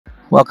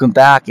Welcome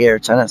back, air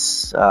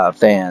tennis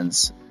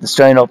fans. The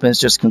Australian Open has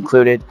just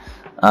concluded.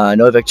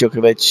 Novak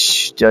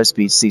Djokovic just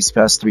beat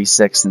Tsitsipas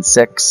 3-6 and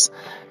 6.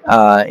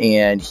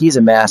 And he's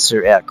a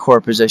master at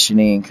court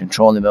positioning,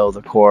 controlling the middle of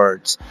the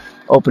court,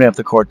 opening up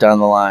the court down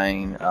the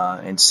line,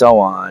 and so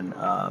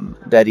on,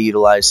 that he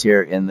utilized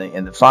here in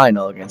the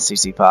final against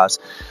Tsitsipas.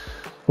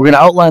 We're going to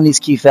outline these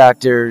key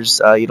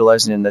factors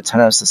utilizing in the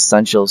Tennis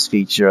Essentials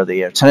feature of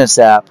the Air Tennis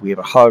app. We have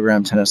a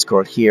hologram tennis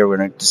court here. We're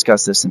going to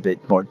discuss this in a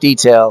bit more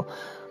detail.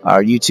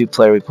 Our YouTube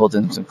player, we pulled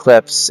in some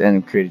clips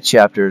and created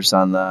chapters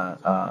on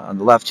the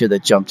left here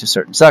that jump to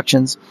certain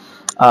sections.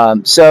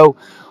 So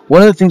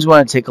one of the things we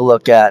want to take a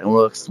look at, and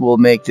we'll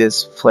make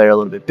this player a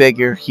little bit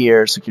bigger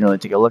here so you can really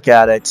take a look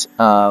at it,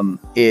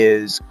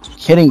 is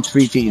hitting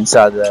 3 feet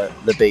inside the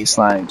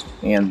baseline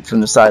and from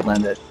the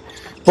sideline that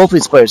both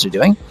these players are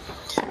doing.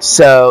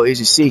 So as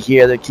you see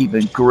here, they're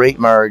keeping great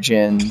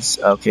margins,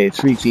 3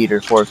 feet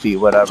or 4 feet,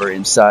 whatever,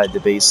 inside the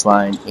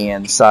baseline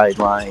and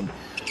sideline,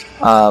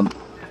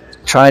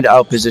 trying to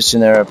outposition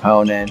their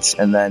opponents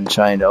and then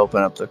trying to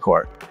open up the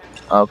court.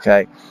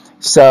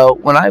 So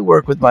when I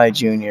work with my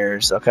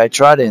juniors, I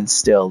try to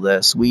instill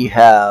this. We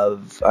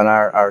have on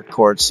our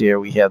courts here,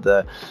 we have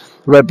the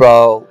red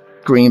ball,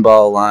 green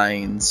ball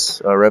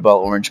lines, or red ball,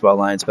 orange ball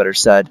lines, better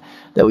said,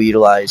 that we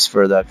utilize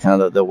for the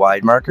kind of the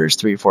wide markers,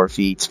 3 or 4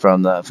 feet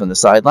from the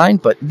sideline.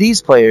 But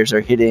these players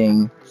are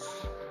hitting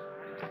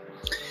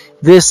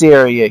this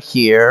area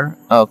here,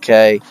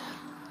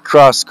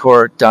 cross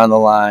court down the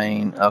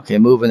line,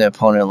 moving the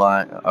opponent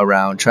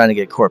around, trying to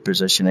get court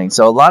positioning.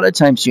 So a lot of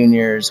times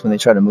juniors, when they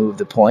try to move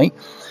the point,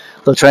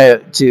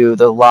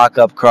 they'll lock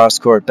up cross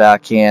court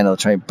backhand. They'll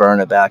try and burn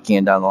a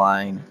backhand down the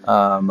line,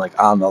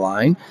 like on the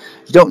line.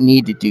 You don't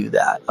need to do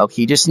that.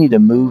 You just need to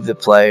move the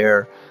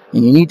player,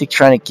 and you need to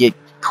try to get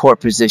court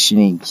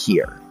positioning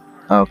here,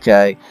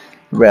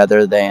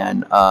 rather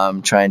than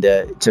trying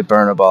to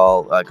burn a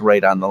ball like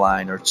right on the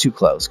line or too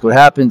close. What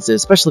happens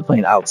is, especially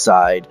playing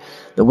outside,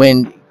 the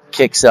wind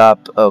kicks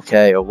up, or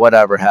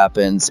whatever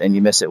happens, and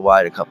you miss it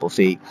wide a couple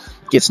feet,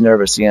 gets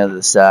nervous at the end of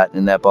the set,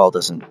 and that ball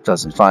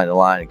doesn't find the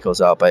line. It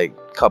goes out by a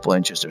couple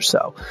inches or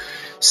so.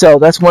 So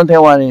that's one thing I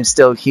want to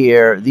instill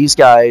here. These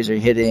guys are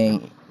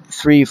hitting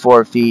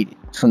 3-4 feet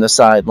from the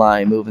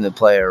sideline, moving the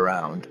player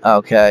around.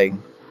 One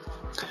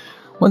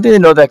thing that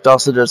Novak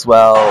also does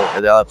well,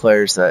 and the other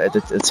players at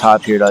the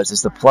top here does,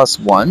 is the plus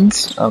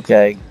ones.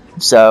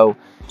 So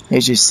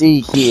as you see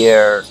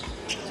here,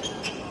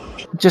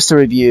 just to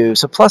review,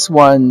 so plus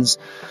ones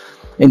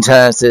in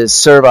tennis is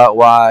serve out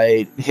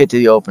wide, hit to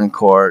the open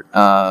court,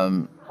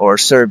 or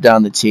serve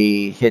down the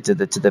tee, hit to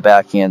the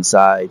backhand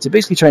side. So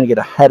basically trying to get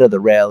ahead of the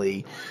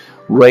rally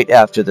right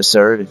after the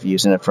serve, if you're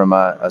using it from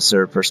a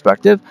serve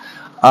perspective.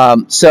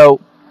 Some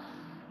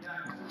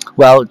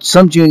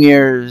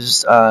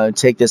juniors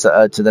take this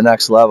to the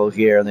next level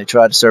here, and they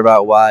try to serve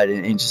out wide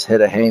and just hit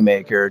a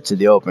haymaker to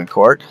the open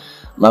court.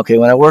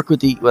 When I work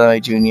with my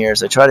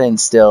juniors, I try to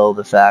instill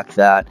the fact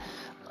that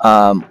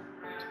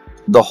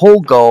the whole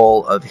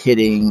goal of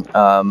hitting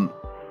the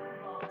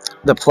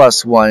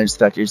plus one is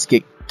to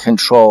get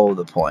control of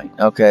the point.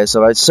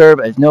 So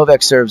if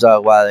Novak serves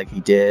out wide like he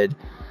did,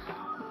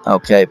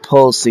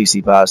 pulls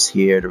Tsitsipas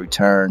here to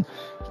return,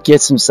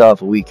 gets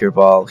himself a weaker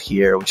ball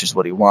here, which is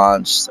what he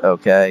wants.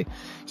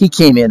 He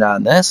came in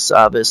on this,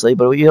 obviously,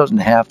 but he doesn't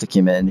have to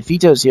come in. If he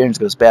goes here and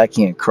goes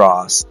backhand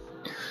cross,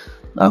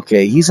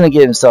 he's going to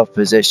get himself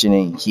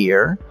positioning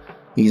here.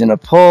 He's going to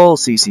pull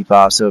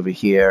Tsitsipas over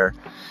here,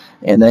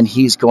 and then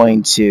he's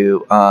going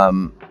to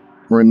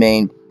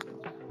remain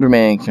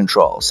in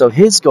control. So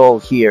his goal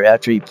here,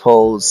 after he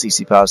pulls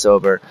Tsitsipas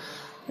over,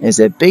 is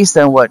that based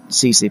on what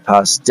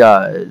Tsitsipas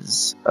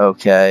does,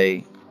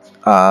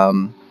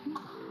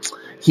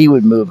 he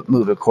would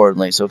move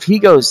accordingly. So if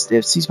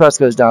Tsitsipas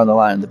goes down the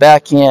line in the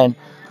backhand,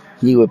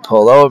 he would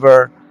pull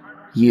over.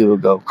 He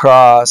would go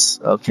cross,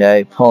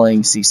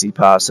 pulling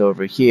Tsitsipas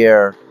over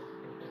here,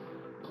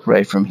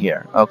 right from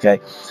here.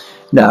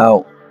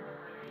 Now,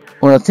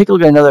 I want to take a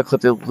look at another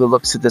clip that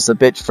looks at this a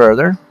bit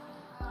further,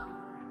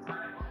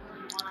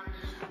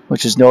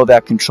 which is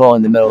Novak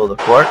controlling the middle of the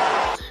court.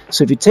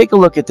 So if you take a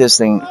look at this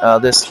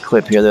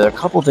clip here, there are a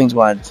couple things I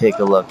wanted to take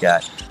a look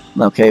at.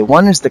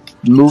 One is the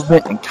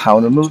movement and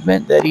counter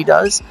movement that he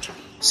does.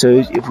 So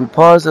if we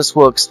pause this,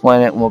 we'll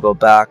explain it, and we'll go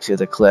back to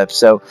the clip.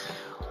 So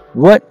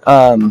what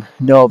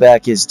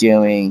Novak is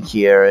doing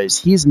here is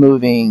he's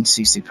moving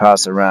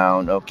Tsitsipas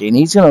around, and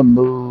he's going to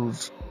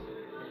move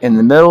in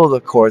the middle of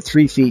the court,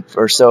 3 feet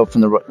or so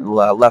from the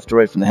left or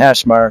right from the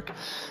hash mark.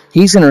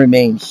 He's going to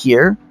remain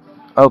here,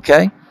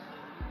 and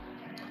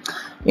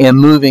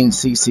moving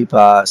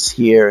Tsitsipas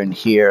here and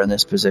here in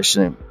this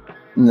position,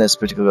 in this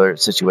particular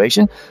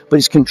situation, but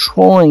he's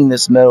controlling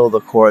this middle of the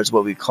court, is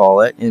what we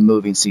call it, and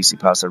moving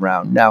Tsitsipas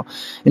around. Now,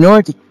 in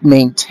order to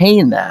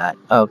maintain that,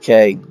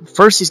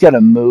 first he's got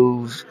to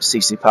move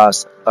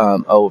Tsitsipas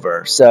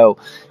over. So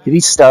if he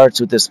starts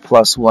with this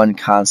plus one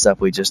concept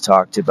we just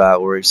talked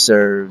about, where he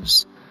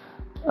serves,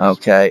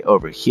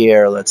 over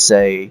here, let's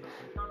say,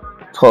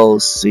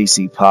 pulls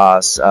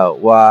Tsitsipas out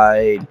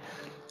wide,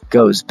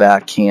 goes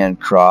backhand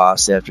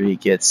cross after he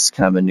gets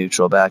kind of a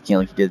neutral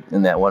backhand like he did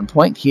in that one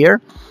point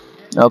here.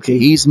 Okay,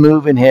 he's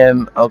moving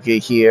him, okay,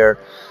 here.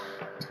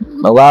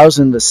 Allows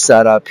him to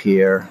set up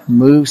here.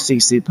 Move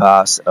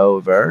Tsitsipas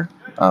over.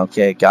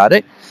 Okay, got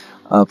it.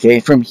 Okay,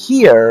 from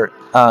here,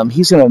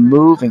 he's going to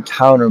move and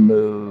counter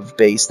move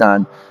based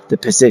on the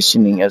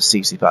positioning of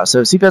Tsitsipas.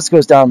 So if Tsitsipas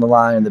goes down the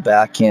line in the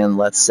backhand,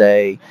 let's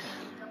say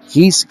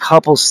he's a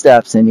couple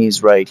steps and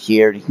he's right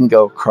here. He can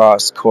go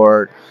cross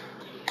court,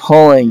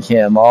 pulling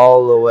him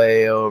all the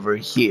way over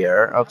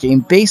here. Okay,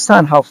 and based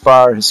on how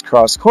far his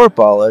cross court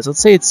ball is, let's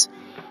say it's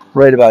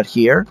right about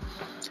here.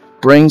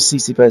 Brings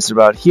Tsitsipas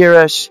about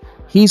here-ish.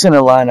 He's going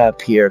to line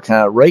up here,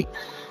 kind of right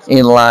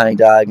in line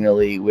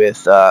diagonally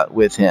with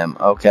him.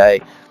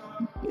 Okay,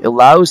 it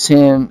allows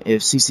him,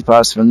 if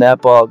Tsitsipas from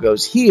that ball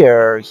goes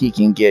here, he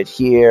can get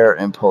here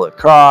and pull it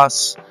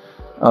cross.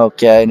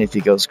 Okay, and if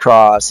he goes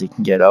cross, he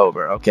can get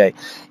over. Okay,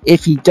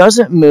 if he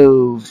doesn't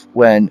move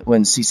when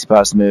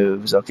Tsitsipas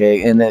moves,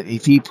 okay, and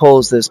if he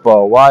pulls this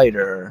ball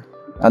wider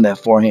on that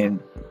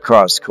forehand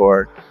cross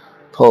court,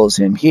 pulls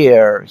him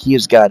here,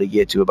 he's got to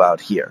get to about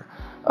here.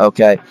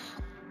 Okay,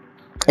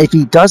 if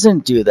he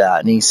doesn't do that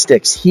and he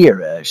sticks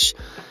here-ish,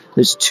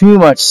 there's too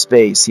much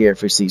space here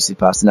for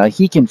Tsitsipas. Now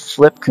he can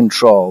flip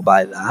control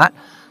by that,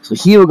 so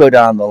he will go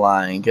down the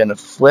line, gonna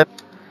flip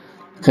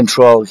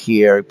control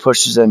here,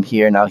 pushes him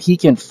here. Now he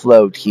can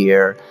float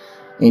here,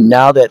 and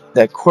now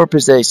that court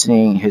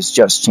positioning has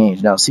just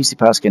changed. Now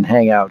Tsitsipas can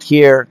hang out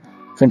here,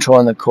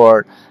 controlling the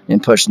court,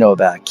 and push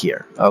Novak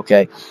here.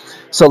 Okay,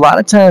 so a lot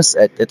of times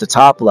at the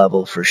top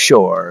level for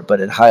sure,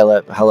 but at high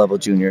level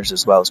juniors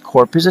as well as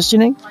court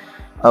positioning.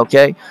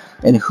 Okay,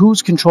 and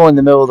who's controlling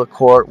the middle of the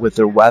court with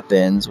their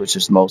weapons, which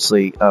is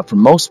mostly for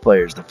most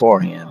players the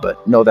forehand,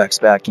 but Novak's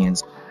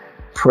backhand's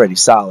pretty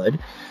solid.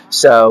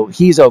 So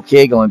he's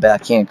okay going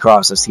backhand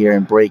crosses here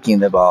and breaking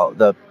the ball,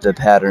 the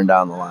pattern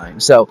down the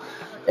line. So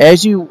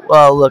as you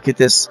look at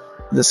this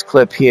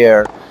clip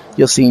here,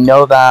 you'll see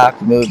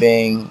Novak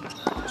moving,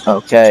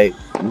 okay,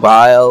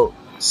 while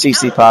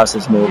Tsitsipas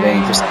is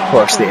moving. Just of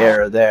course the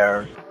error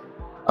there.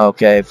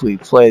 Okay, if we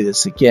play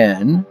this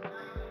again,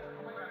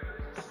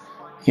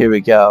 here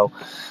we go.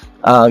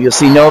 You'll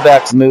see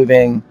Novak's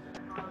moving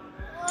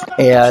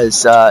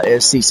as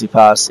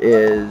Tsitsipas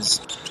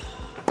is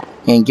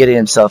and getting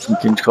himself in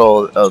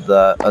control of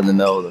the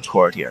middle of the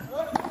court here.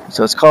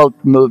 So it's called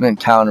movement,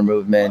 counter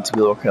movement.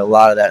 We look at a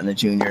lot of that in the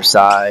junior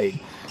side.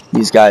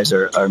 These guys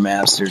are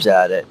masters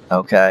at it.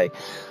 Okay.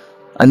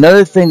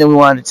 Another thing that we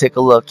wanted to take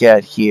a look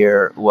at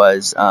here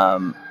was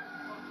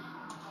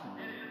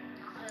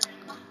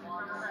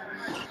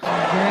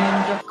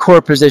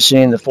court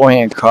positioning, the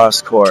forehand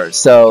cross court.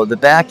 So the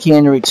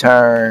backhand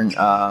return,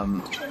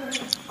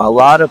 a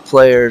lot of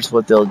players,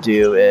 what they'll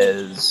do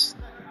is,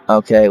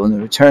 okay, when the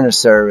return of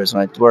service,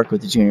 when I work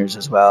with the juniors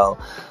as well,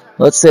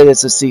 let's say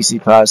it's a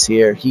Tsitsipas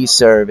here. He's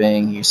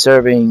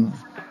serving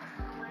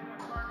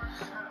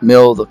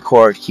middle of the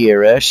court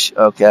here-ish,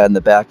 okay, on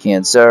the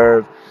backhand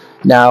serve.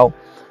 Now,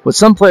 what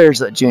some players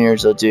that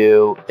juniors will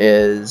do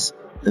is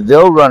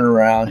they'll run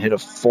around, hit a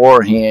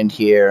forehand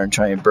here, and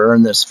try and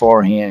burn this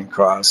forehand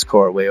cross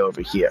court way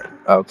over here,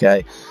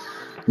 okay?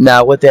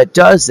 Now, what that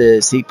does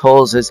is he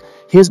pulls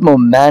his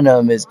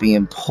momentum is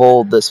being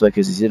pulled this way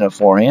because he's in a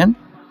forehand,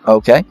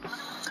 okay?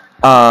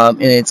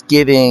 And it's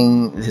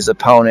giving his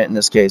opponent, in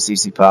this case,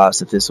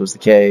 Tsitsipas, if this was the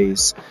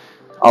case,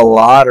 a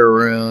lot of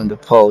room to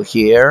pull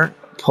here,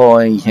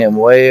 pulling him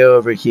way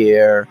over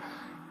here,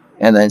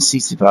 and then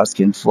Tsitsipas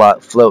can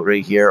float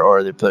right here,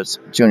 or the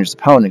junior's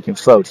opponent can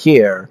float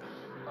here,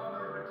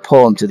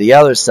 pull him to the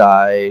other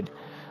side,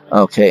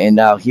 okay, and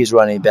now he's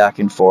running back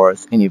and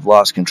forth, and you've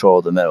lost control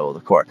of the middle of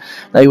the court.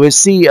 Now you would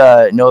see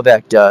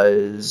Novak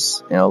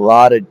does, a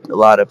lot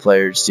of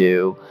players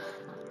do,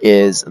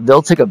 is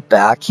they'll take a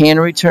backhand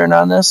return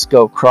on this,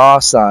 go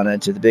cross on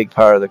it to the big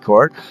part of the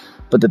court,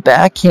 but the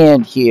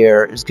backhand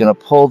here is going to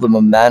pull the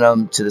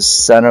momentum to the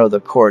center of the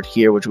court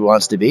here, which we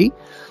want to be,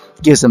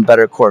 gives them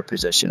better court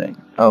positioning,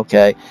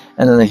 okay?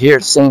 And then here,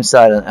 same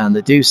side on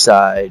the deuce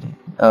side,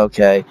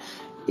 okay,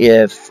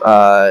 if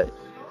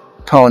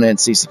opponent,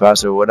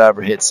 Tsitsipas or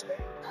whatever, hits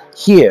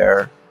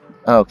here,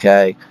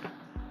 okay,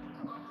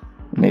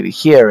 maybe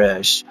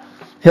here-ish,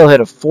 he'll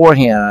hit a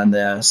forehand on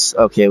this,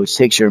 okay, which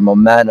takes your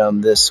momentum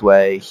this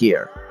way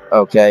here,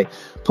 okay,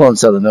 pulling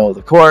to the middle of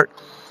the court.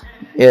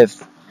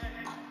 If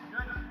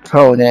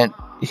opponent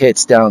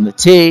hits down the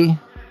tee,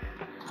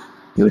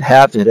 you would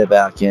have to hit a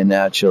backhand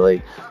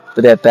naturally,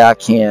 but that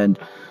backhand,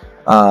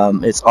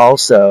 it's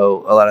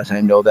also, a lot of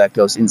time Novak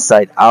goes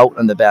inside out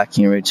on the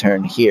backhand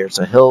return here,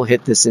 so he'll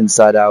hit this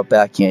inside out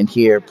backhand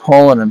here,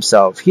 pulling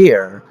himself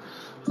here,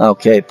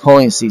 okay,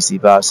 pulling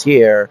Tsitsipas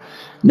here.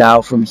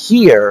 Now from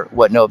here,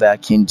 what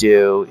Novak can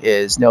do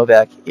is if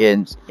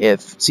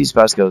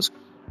Tsitsipas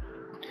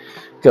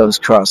goes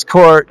cross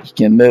court, he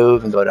can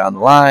move and go down the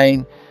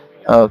line.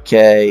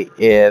 Okay,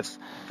 if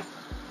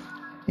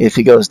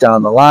he goes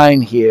down the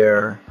line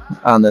here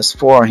on this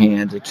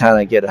forehand to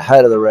kind of get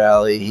ahead of the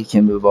rally, he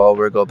can move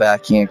over, go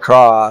backhand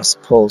cross,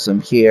 pulls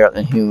him here,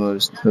 and he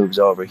moves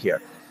over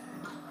here.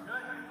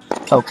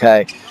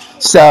 Okay,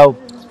 so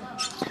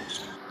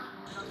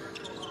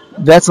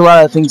that's a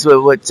lot of things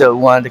what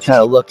wanted to kind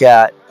of look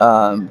at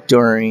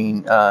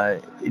during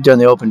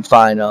the Open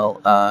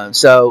final.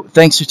 So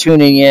thanks for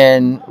tuning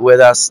in with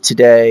us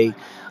today.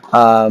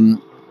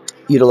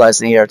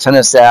 Utilizing the Air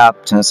Tennis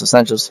app, Tennis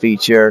Essentials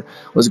feature.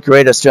 It was a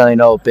great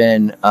Australian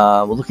Open.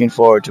 We're looking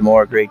forward to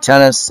more great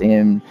tennis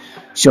and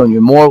showing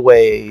you more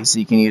ways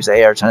you can use the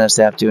Air Tennis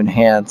app to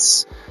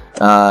enhance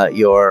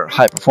your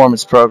high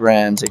performance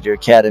programs at your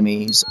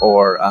academies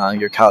or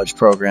your college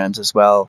programs as well.